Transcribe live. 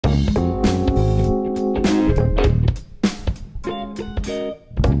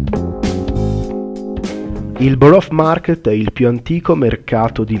Il Borough Market è il più antico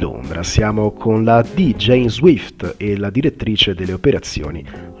mercato di Londra. Siamo con la D. Jane Swift e la direttrice delle operazioni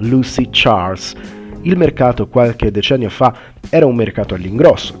Lucy Charles. Il mercato qualche decennio fa era un mercato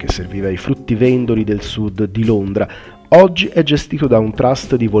all'ingrosso che serviva ai fruttivendoli del sud di Londra. Oggi è gestito da un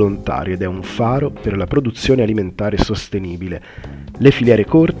trust di volontari ed è un faro per la produzione alimentare sostenibile, le filiere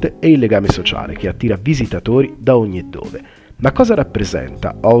corte e il legame sociale che attira visitatori da ogni e dove. Ma cosa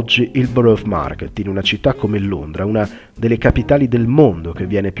rappresenta oggi il Borough Market in una città come Londra, una delle capitali del mondo che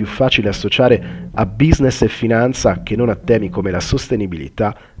viene più facile associare a business e finanza che non a temi come la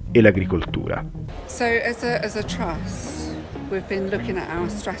sostenibilità e l'agricoltura? So as a trust, we've been looking at our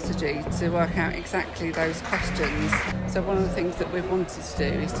strategy to work out exactly those questions. So one of the things that we've wanted to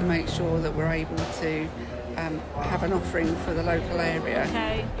do is to make sure that we're able to have an offering for the local area,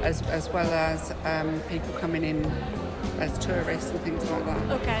 Okay. as well as people coming in as tourists and things like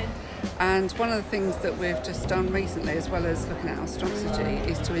that. Okay. And one of the things that we've just done recently, as well as looking at our strategy,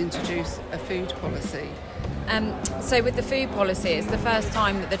 is to introduce a food policy. So with the food policy, it's the first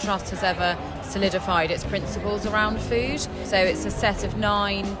time that the Trust has ever solidified its principles around food. So it's a set of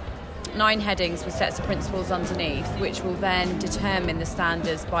nine headings with sets of principles underneath, which will then determine the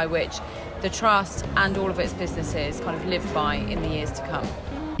standards by which the Trust and all of its businesses kind of live by in the years to come.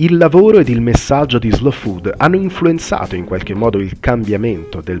 Il lavoro ed il messaggio di Slow Food hanno influenzato in qualche modo il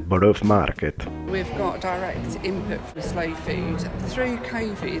cambiamento del Borough Market. We've got direct input from slow food. Through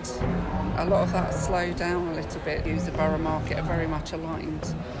COVID, a lot of that slowed down a little bit. The Borough Market are very much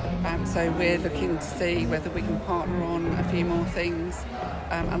aligned. So we're looking to see whether we can partner on a few more things,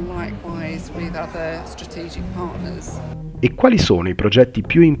 and likewise with other strategic partners. E quali sono i progetti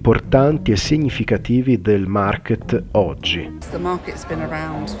più importanti e significativi del market oggi? The market's been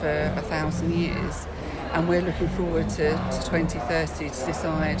around for 1,000 years, and we're looking forward to 2030 to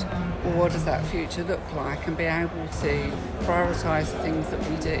decide, well, what does that future look like, and be able to prioritise the things that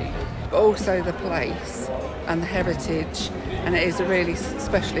we do, but also the place and the heritage, and it is a really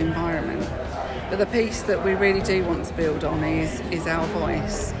special environment. But the piece that we really do want to build on is our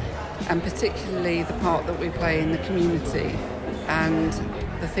voice, and particularly the part that we play in the community and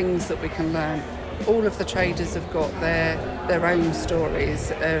the things that we can learn. All of the traders have got their own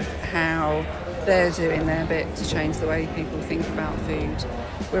stories of how they're doing their bit to change the way people think about food.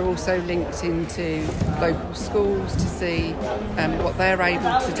 We're also linked into local schools to see what they're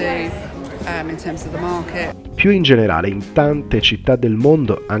able to do in terms of the market. Più in generale, in tante città del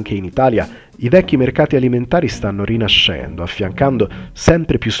mondo, anche in Italia, i vecchi mercati alimentari stanno rinascendo, affiancando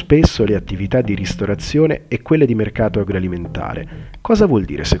sempre più spesso le attività di ristorazione e quelle di mercato agroalimentare. Cosa vuol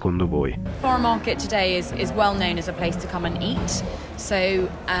dire secondo voi? Borough Market today is well known as a place to come and eat. So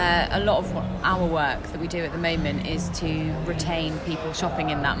a lot of our work that we do at the moment is to retain people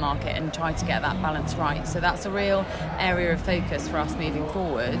shopping in that market and try to get that balance right. So that's a real area of focus for us moving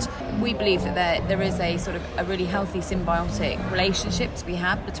forward. We believe that there is a sort of a really healthy symbiotic relationship to be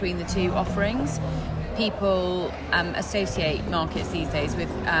had between the two offerings. People associate markets these days with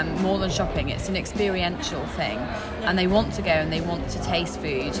more than shopping. It's an experiential thing, and they want to go and they want to taste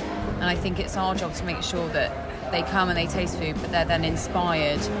food, and I think it's our job to make sure that they come and they taste food, but they're then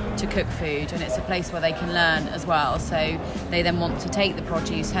inspired to cook food, and it's a place where they can learn as well, so they then want to take the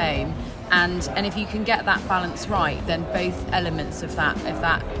produce home, and if you can get that balance right, then both elements of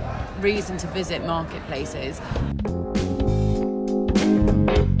that reason to visit marketplaces